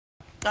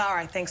All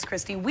right, thanks,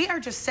 Christy. We are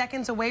just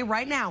seconds away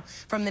right now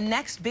from the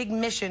next big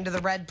mission to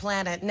the Red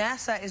Planet.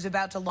 NASA is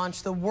about to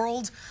launch the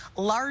world's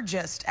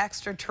largest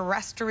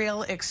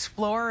extraterrestrial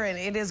explorer, and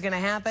it is going to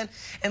happen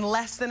in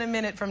less than a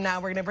minute from now.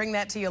 We're going to bring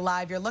that to you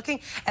live. You're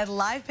looking at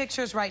live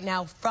pictures right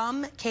now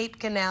from Cape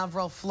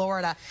Canaveral,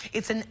 Florida.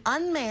 It's an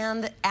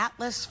unmanned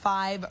Atlas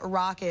V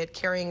rocket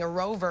carrying a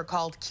rover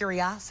called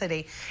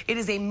Curiosity. It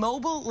is a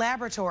mobile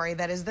laboratory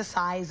that is the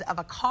size of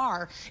a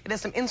car. It has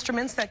some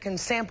instruments that can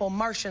sample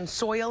Martian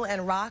soil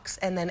and rocks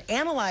and then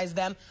analyze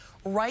them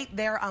right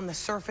there on the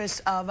surface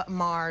of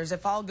Mars.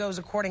 If all goes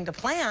according to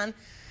plan,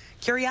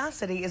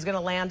 Curiosity is going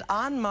to land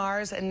on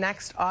Mars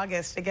next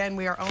August. Again,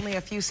 we are only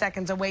a few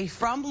seconds away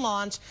from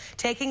launch.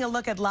 Taking a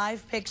look at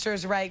live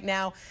pictures right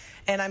now,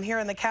 and I'm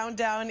hearing the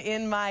countdown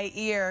in my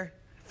ear.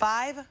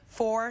 5,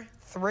 4,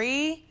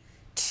 3,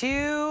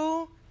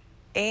 2,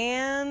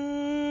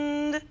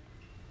 and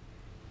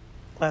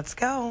let's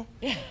go.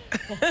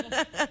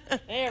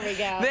 There we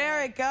go.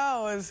 There it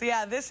goes.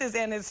 Yeah, this is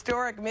an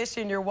historic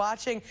mission you're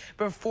watching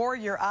before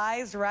your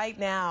eyes right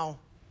now.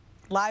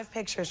 Live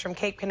pictures from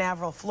Cape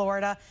Canaveral,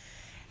 Florida.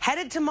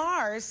 Headed to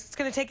Mars. It's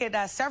going to take it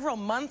several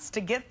months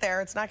to get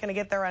there. It's not going to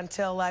get there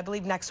until, I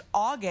believe, next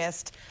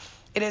August.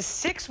 It has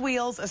 6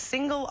 wheels, a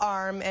single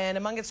arm, and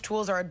among its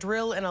tools are a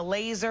drill and a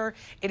laser.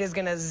 It is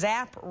going to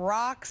zap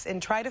rocks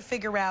and try to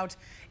figure out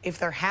if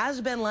there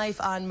has been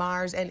life on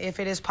Mars and if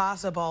it is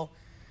possible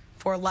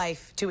for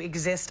life to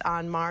exist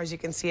on Mars. You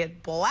can see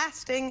it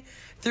blasting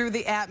through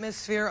the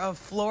atmosphere of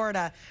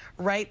Florida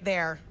right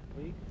there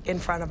in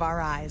front of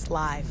our eyes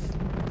live.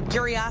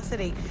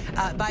 Curiosity,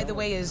 by the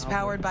way, is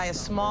powered by a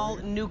small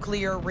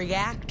nuclear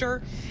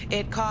reactor.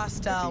 It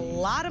cost a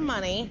lot of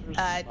money.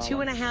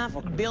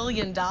 $2.5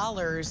 billion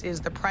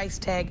is the price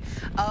tag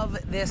of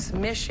this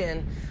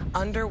mission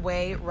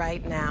underway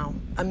right now.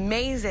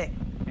 Amazing.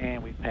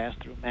 And we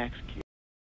passed through max Q.